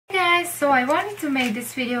So I wanted to make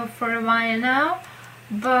this video for a while now,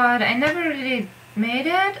 but I never really made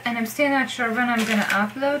it, and I'm still not sure when I'm gonna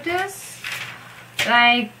upload this.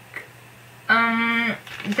 Like,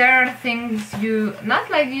 there are things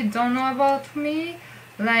not like you don't know about me,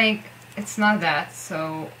 like, it's not that.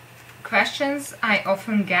 So, questions I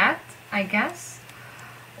often get, I guess.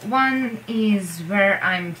 One is where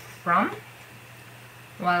I'm from.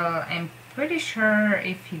 Well, I'm pretty sure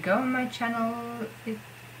if you go on my channel, you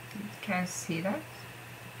can see that.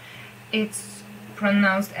 It's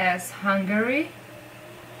pronounced as Hungary,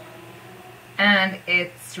 and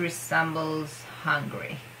it resembles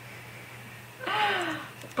Hungary.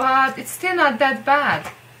 But it's still not that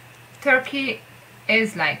bad. Turkey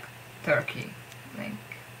is like Turkey. Like,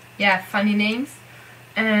 yeah, funny names.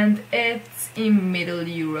 And it's in Middle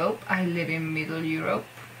Europe. I live in Middle Europe.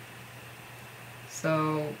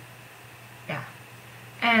 So, yeah.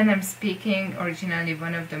 And I'm speaking originally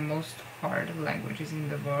one of the most hard languages in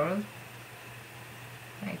the world.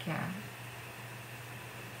 Like, yeah.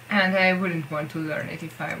 And I wouldn't want to learn it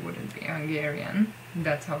if I wouldn't be Hungarian.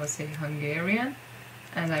 That's how I say Hungarian.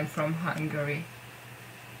 And I'm from Hungary.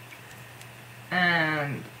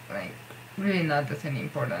 And, like, really not that an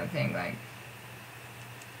important thing. Like,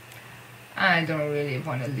 I don't really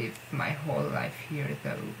want to live my whole life here,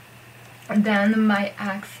 though. And then my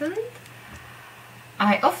accent.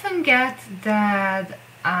 I often get that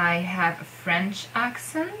I have a French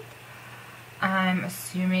accent. I'm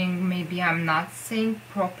assuming maybe I'm not saying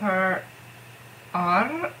proper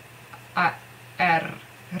R. R.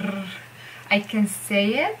 I can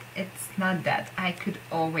say it, it's not that. I could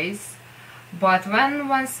always. But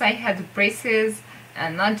once I had braces,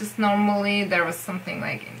 and not just normally, there was something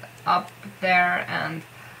like up there, and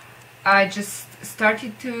I just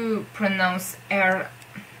started to pronounce R.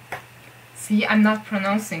 See, I'm not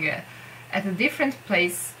pronouncing it at a different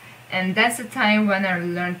place. And that's the time when I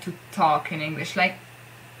learned to talk in English. Like,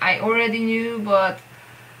 I already knew, but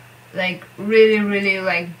like really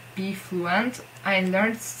like be fluent. I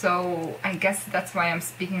learned, so I guess that's why I'm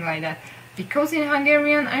speaking like that. Because in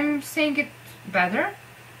Hungarian I'm saying it better.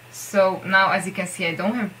 So now, as you can see, I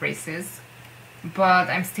don't have braces, but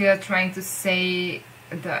I'm still trying to say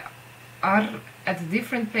the R at a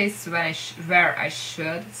different place where I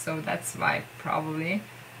should. So that's why probably.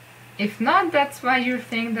 If not, that's why you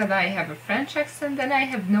think that I have a French accent, then I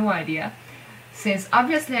have no idea. Since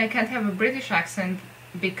obviously I can't have a British accent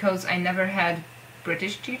because I never had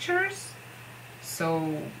British teachers.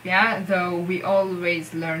 So yeah, though we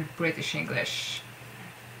always learned British English.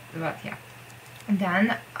 But yeah. And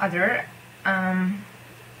then other,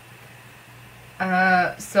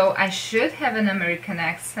 so I should have an American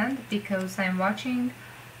accent because I'm watching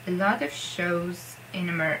a lot of shows in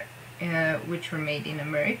America. Which were made in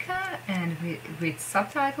America and with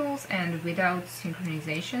subtitles and without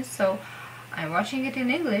synchronization, so I'm watching it in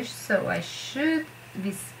English, so I should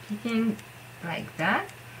be speaking like that,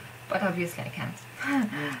 but obviously I can't.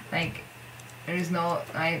 Like, there is no,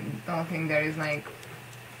 I don't think there is like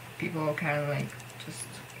people who can like just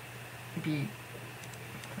be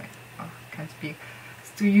like, oh, can't speak,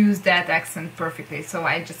 to use that accent perfectly, so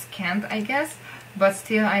I just can't, I guess. But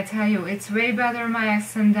still, I tell you, it's way better my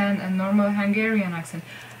accent than a normal Hungarian accent.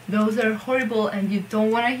 Those are horrible, and you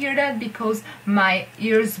don't want to hear that because my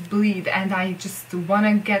ears bleed and I just want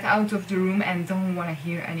to get out of the room and don't want to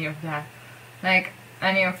hear any of that. Like,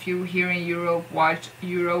 any of you here in Europe watch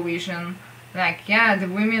Eurovision, like, yeah, the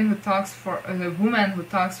woman who talks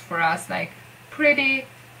for us, like, pretty,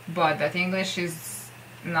 but that English is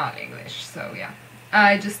not English, so yeah.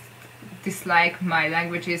 I just dislike my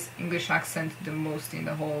language's English accent the most in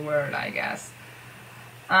the whole world, I guess.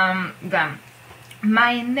 Then,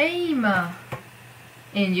 my name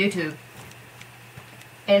in YouTube,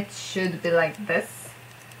 it should be like this.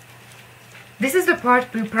 This is the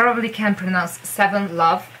part we probably can pronounce 7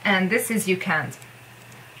 love, and this is you can't.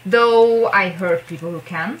 Though I heard people who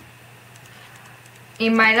can.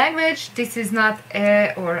 In my language, this is not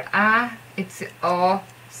e or a, it's o.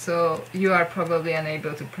 So you are probably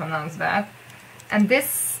unable to pronounce that. And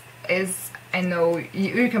this is, I know,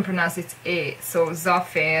 you can pronounce it A, so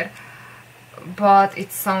Zafir, but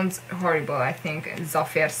it sounds horrible, I think.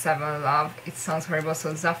 Zafir 7 love, it sounds horrible,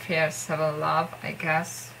 so Zafir 7 love, I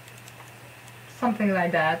guess. Something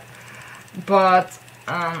like that. But,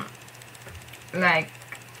 like,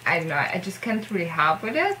 I don't know, I just can't really help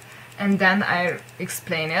with it. And then I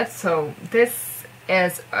explain it. So this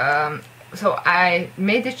is, so I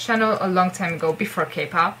made this channel a long time ago, before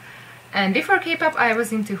K-pop, and before K-pop I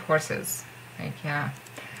was into horses, like, yeah.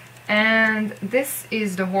 And this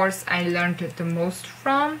is the horse I learned the most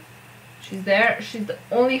from, She's there. She's the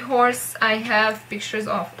only horse I have pictures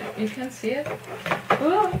of. You can see it.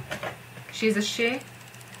 Oh. She's a she.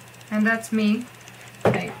 And that's me.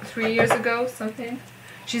 Like 3 years ago, something.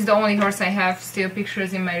 She's the only horse I have still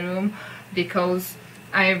pictures in my room, because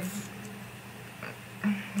I've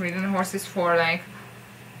ridden horses for like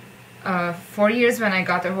 4 years when I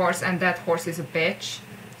got a horse, and that horse is a bitch.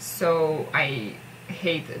 So I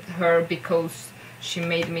hated her because she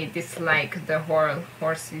made me dislike the whole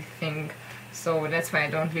horsey thing. So that's why I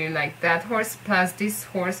don't really like that horse. Plus this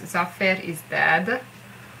horse, Zafir, is dead.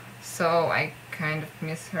 So I kind of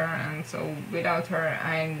miss her, and so without her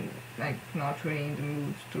I'm like not really in the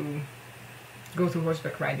mood to go to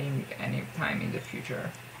horseback riding any time in the future.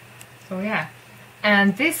 So yeah.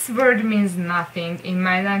 And this word means nothing in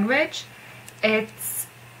my language.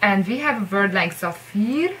 And we have a word like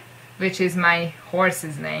Zafir, which is my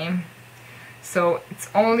horse's name. So it's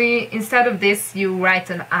only, instead of this you write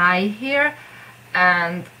an I here,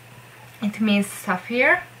 and it means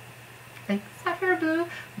sapphire, like sapphire blue,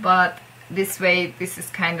 but this way this is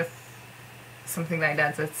kind of something like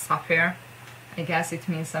that, that's sapphire. I guess it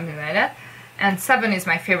means something like that. And 7 is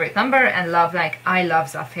my favorite number, and love, like I love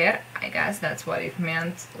Zafir. I guess that's what it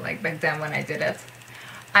meant, like back then when I did it.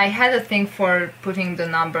 I had a thing for putting the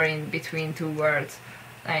number in between two words.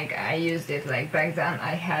 Like I used it like back then.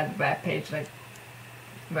 I had web page like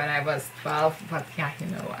when I was 12, but yeah, you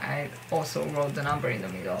know, I also wrote the number in the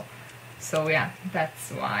middle. So yeah,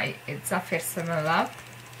 that's why it's Zafir 7 Love.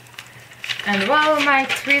 And well, my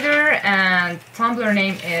Twitter and Tumblr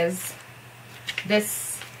name is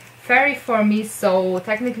this fairy for me, so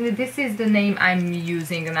technically this is the name I'm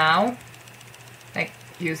using now, like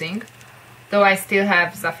using, though I still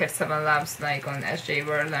have Zafir 7 Loves like on SJ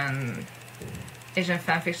World and Asian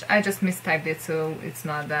fanfiction. I just mistyped it, so it's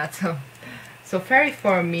not that. So fairy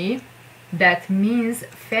for me, that means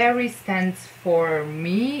fairy stands for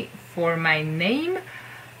me, for my name,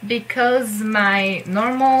 because my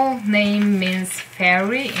normal name means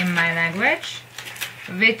fairy in my language,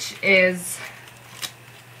 which is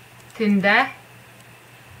Tunde,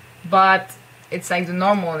 but it's like the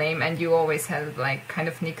normal name, and you always have like kind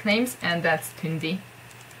of nicknames, and that's Tundi.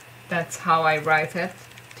 That's how I write it,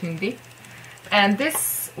 Tundi. And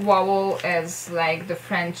this vowel is like the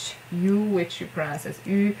French U, which you pronounce as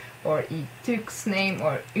U, or Ituk's name,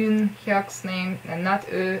 or Un Hyuk's name, and not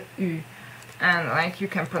U. And like you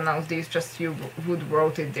can pronounce these, just you would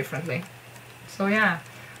wrote it differently. So yeah,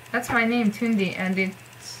 that's my name, Tundi, and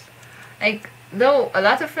it's like, though a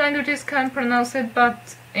lot of languages can pronounce it,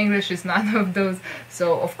 but English is none of those,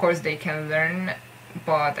 so of course they can learn,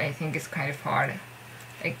 but I think it's kind of hard.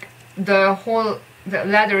 Like the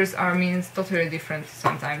letters are means totally different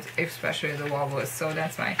sometimes, especially the vowels, so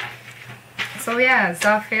that's why. So yeah,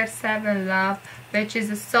 Zafir 7 Love, which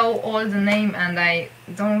is a so old name, and I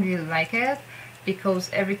don't really like it because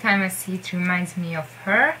every time I see it reminds me of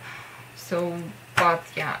her. So, but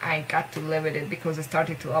yeah, I got to live with it because I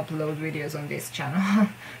started to upload videos on this channel.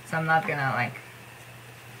 So I'm not gonna like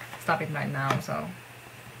stop it right now, so.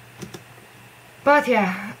 But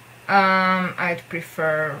yeah, I'd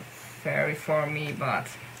prefer fairy for me, but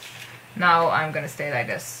now I'm gonna stay like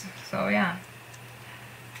this. So yeah.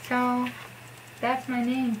 So that's my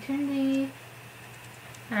name, Tundi.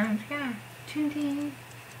 And yeah, Tundi.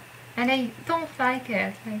 And I don't like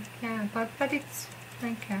it, like yeah, but it's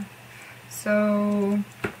like yeah. So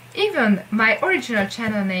even my original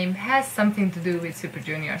channel name has something to do with Super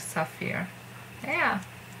Junior Sapphire. Yeah,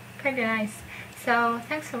 pretty nice. So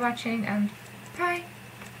thanks for watching, and bye.